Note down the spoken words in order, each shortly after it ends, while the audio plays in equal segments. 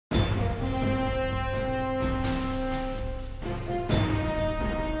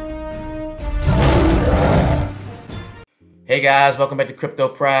Hey guys, welcome back to Crypto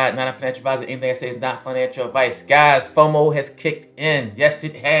Pride. Not a financial advisor. Anything I say is not financial advice. Guys, FOMO has kicked in. Yes,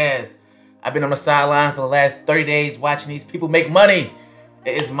 it has. I've been on the sideline for the last 30 days watching these people make money.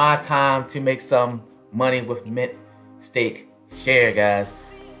 It is my time to make some money with MintStakeShare, guys.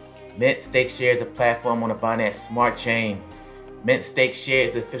 MintStakeShare is a platform on the Binance Smart Chain. MintStakeShare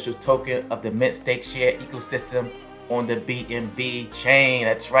is the official token of the MintStakeShare ecosystem on the BNB chain.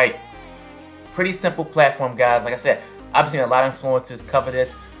 That's right. Pretty simple platform, guys. Like I said, I've seen a lot of influencers cover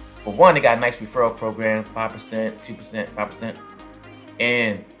this. For one, they got a nice referral program, 5%, 2%, 5%.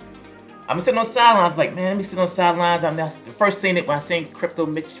 And I'm sitting on the sidelines like, man, let me sit on the sidelines. I'm the first seeing it when I seen Crypto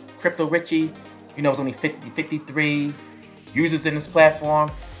Richie, you know, it was only 53 users in this platform.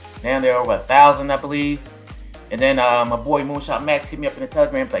 Now there are over 1,000, I believe. And then my boy Moonshot Max hit me up in the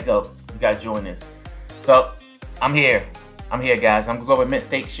Telegram. It's like, yo, you gotta join this. So I'm here, guys. I'm gonna go over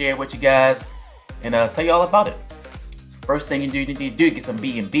MintStakeShare with you guys and tell you all about it. First thing you need to do is get some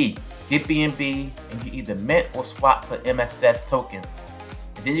BNB. Get BNB and you either mint or swap for MSS tokens.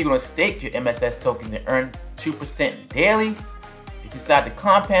 And then you're gonna stake your MSS tokens and earn 2% daily. If you decide to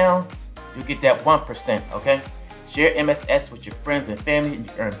compound, you'll get that 1%, okay? Share MSS with your friends and family and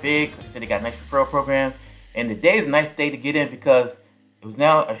you earn big. Like I said, they got a nice referral program. And today is a nice day to get in because it was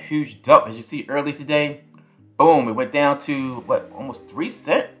now a huge dump. As you see early today, boom, it went down to what, almost 3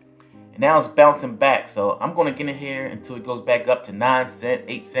 cents? And now it's bouncing back. So I'm going to get in here until it goes back up to 9 cents,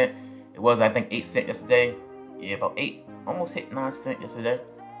 8 cents. It was, I think, 8 cents yesterday. Yeah, about 8, almost hit 9 cents yesterday.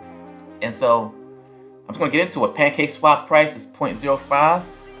 And so I'm just going to get into it. Pancakeswap price is 0.05.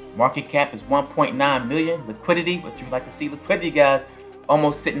 Market cap is 1.9 million. Liquidity, what you like to see, liquidity, guys,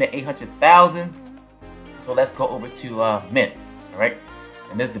 almost sitting at 800,000. So let's go over to Mint, all right?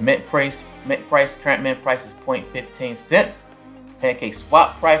 And this is the Mint price. Current Mint price is 0.15 cents.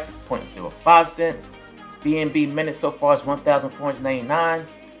 PancakeSwap price is 0.05 cents. BNB minted so far is 1,499.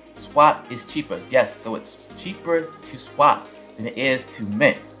 Swap is cheaper. Yes, so it's cheaper to swap than it is to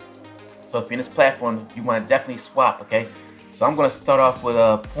mint. So if you're in this platform, you want to definitely swap, okay? So I'm going to start off with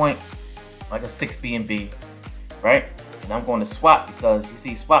a like a 6 BNB, right? And I'm going to swap because you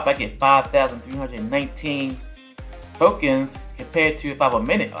see swap, I get 5,319 tokens compared to if I were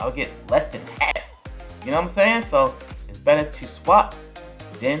mint it, I'll get less than half. You know what I'm saying? So it's better to swap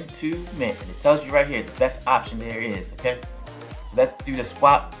than to mint. And it tells you right here the best option there is, okay? So let's do the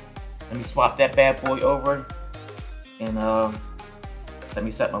swap. Let me swap that bad boy over. And let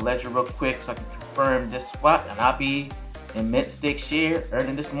me set my ledger real quick so I can confirm this swap. And I'll be in MintStakeShare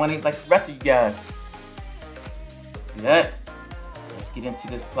earning this money like the rest of you guys. So let's do that. Let's get into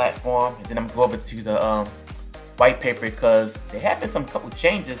this platform. And then I'm going to go over to the white paper because there have been some couple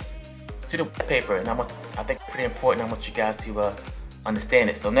changes to the white paper, and I think it's pretty important. I want you guys to understand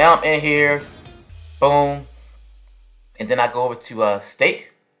it. So now I'm in here, boom, and then I go over to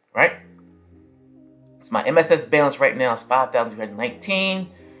stake, right? So my MSS balance right now is 5,319.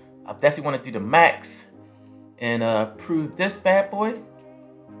 I definitely want to do the max and approve this bad boy.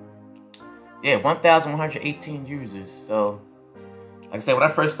 Yeah, 1,118 users. So like I said, when I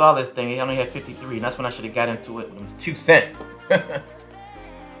first saw this thing, it only had 53, and that's when I should have got into it when it was 2 cents.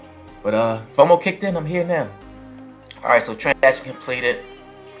 But FOMO kicked in, I'm here now. Alright, so transaction completed.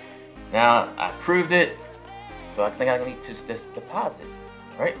 Now I approved it. So I think I need to just deposit.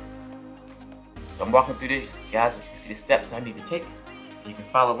 Alright. So I'm walking through this, guys. You can see the steps I need to take. So you can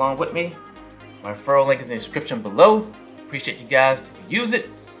follow along with me. My referral link is in the description below. Appreciate you guys to use it.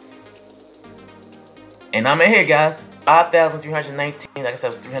 And I'm in here, guys. 5,319. Like I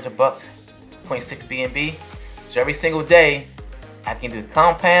said, it was 300 bucks. 0.6 BNB. So every single day, I can do the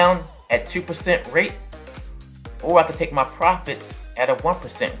compound at 2% rate, or I can take my profits at a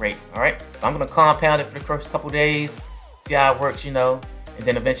 1% rate. All right, I'm gonna compound it for the first couple days, see how it works, you know, and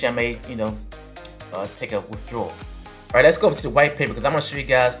then eventually I may, you know, take a withdrawal. All right, let's go over to the white paper because I'm gonna show you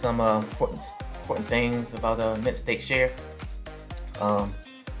guys some important things about MintStakeShare.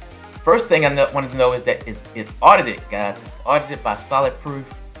 First thing I wanted to know is that it's audited, guys. It's audited by Solid Proof.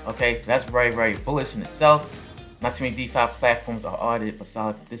 Okay, so that's very, very bullish in itself. Not too many DeFi platforms are audited, but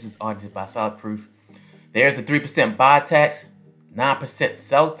this is audited by Solid Proof. There's the 3% buy tax, 9%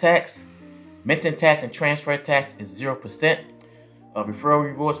 sell tax, minting tax and transfer tax is 0%. Referral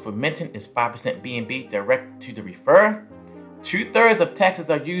rewards for minting is 5% BNB direct to the referrer. 2/3 of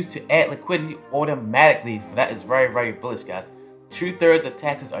taxes are used to add liquidity automatically. So that is very, very bullish, guys. 2/3 of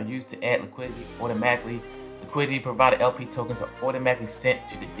taxes are used to add liquidity automatically. Liquidity provided LP tokens are automatically sent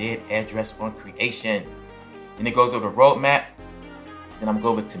to the dead address on creation. Then it goes over the roadmap. Then I'm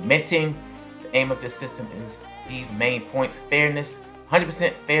going over to minting. The aim of this system is these main points: fairness,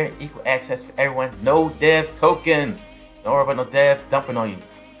 100% fair and equal access for everyone, no dev tokens, Don't worry about no dev dumping on you.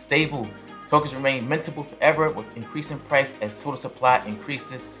 Stable. Tokens remain mintable forever with increasing price as total supply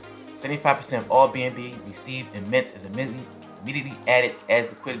increases. 75% of all BNB received in mints is immediately added as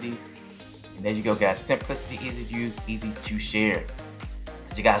liquidity. And there you go, guys. Simplicity, easy to use, easy to share.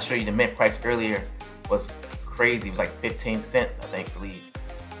 As you guys showed you, the mint price earlier was crazy. It was like 15 cents, I believe.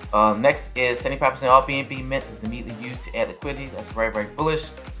 Next is 75% of all BNB mint is immediately used to add liquidity. That's very, very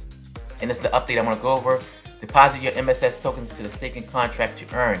bullish. And this is the update I want to go over. Deposit your MSS tokens into the staking contract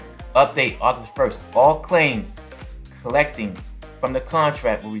to earn. Update August 1st. All claims collecting from the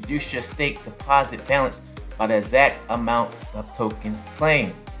contract will reduce your stake deposit balance by the exact amount of tokens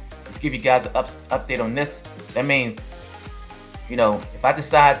claimed. Let's give you guys an update on this. That means, you know, if I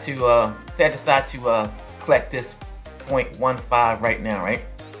decide to collect this 0.15 right now, right?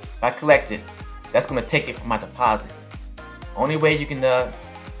 If I collect it, that's going to take it from my deposit. Only way you can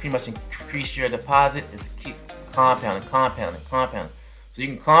pretty much increase your deposits is to keep compounding. So you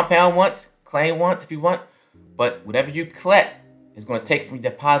can compound once, claim once if you want, but whatever you collect is going to take from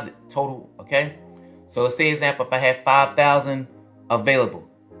your deposit total, okay? So let's say, example, if I have 5,000 available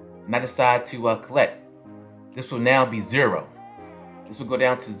and I decide to collect, this will now be 0. This will go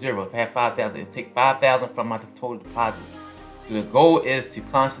down to 0. If I have 5,000, it'll take 5,000 from my total deposits. So the goal is to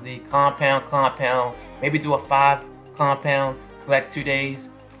constantly compound, maybe do a 5 compound, collect 2 days.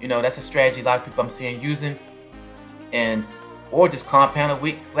 You know, that's a strategy a lot of people I'm seeing using. Or just compound a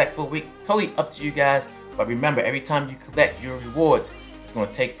week, collect for a week. Totally up to you guys. But remember, every time you collect your rewards, it's going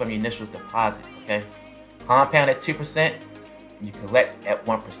to take from your initial deposits, okay? Compound at 2%, and you collect at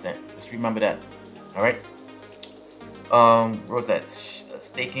 1%. Just remember that, all right? Where was that?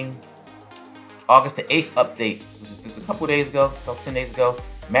 Staking. August the 8th update, which is just a couple days ago, about 10 days ago.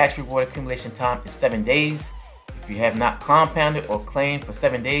 Max reward accumulation time is 7 days. If you have not compounded or claimed for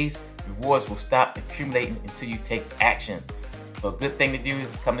 7 days, rewards will stop accumulating until you take action. So a good thing to do is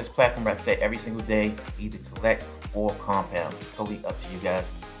to come to this platform, like I said, every single day, either collect or compound. Totally up to you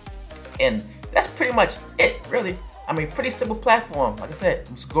guys. And that's pretty much it, really. I mean, pretty simple platform. Like I said,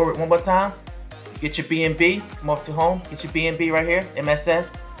 let's go over it one more time. You get your BNB, come over to home, get your BNB right here,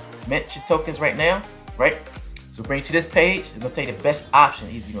 MSS, mint your tokens right now, right? So bring you to this page. It's gonna tell you the best option.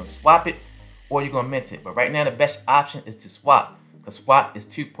 Either you're gonna swap it or you're gonna mint it. But right now, the best option is to swap, because swap is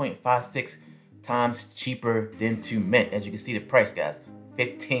 2.56 times cheaper than to mint. As you can see, the price, guys,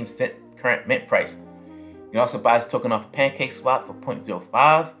 15 cent current mint price. You can also buy this token off PancakeSwap for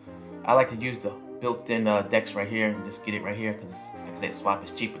 0.05. I like to use the built-in DEX right here and just get it right here because, like I said, the swap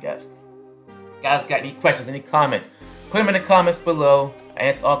is cheaper, guys. Guys, got any questions, any comments? Put them in the comments below. I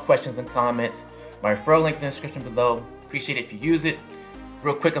answer all questions and comments. My referral link's in the description below. Appreciate it if you use it.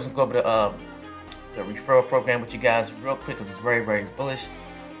 Real quick, I'm gonna go over the referral program with you guys real quick because it's very, very bullish.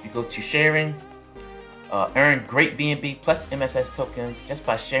 You go to sharing. Earn great BNB plus MSS tokens just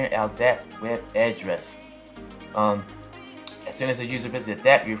by sharing our DApp web address. As soon as a user visits a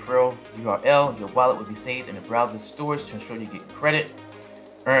DApp referral URL, your wallet will be saved in the browser's storage to ensure you get credit.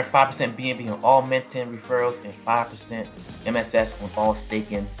 Earn 5% BNB on all minting referrals and 5% MSS on all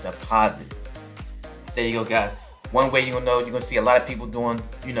staking deposits. So there you go, guys. One way you're gonna see a lot of people doing,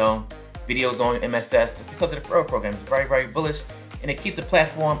 you know, videos on MSS. That's because of the referral program. It's very, very bullish, and it keeps the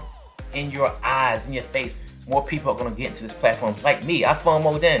platform in your eyes, in your face. More people are gonna get into this platform. Like me, I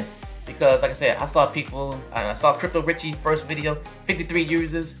FOMO'd in because, like I said, I saw people. I saw Crypto Richie first video, 53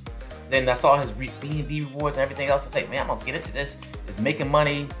 users. Then I saw his BNB rewards and everything else. I say, man, I'm gonna get into this. It's making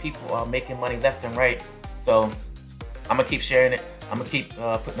money. People are making money left and right. So I'm gonna keep sharing it. I'm gonna keep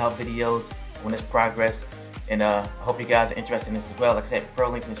putting out videos on this progress. And I hope you guys are interested in this as well. Like I said,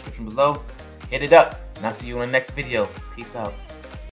 referral links in the description below. Hit it up, and I'll see you in the next video. Peace out.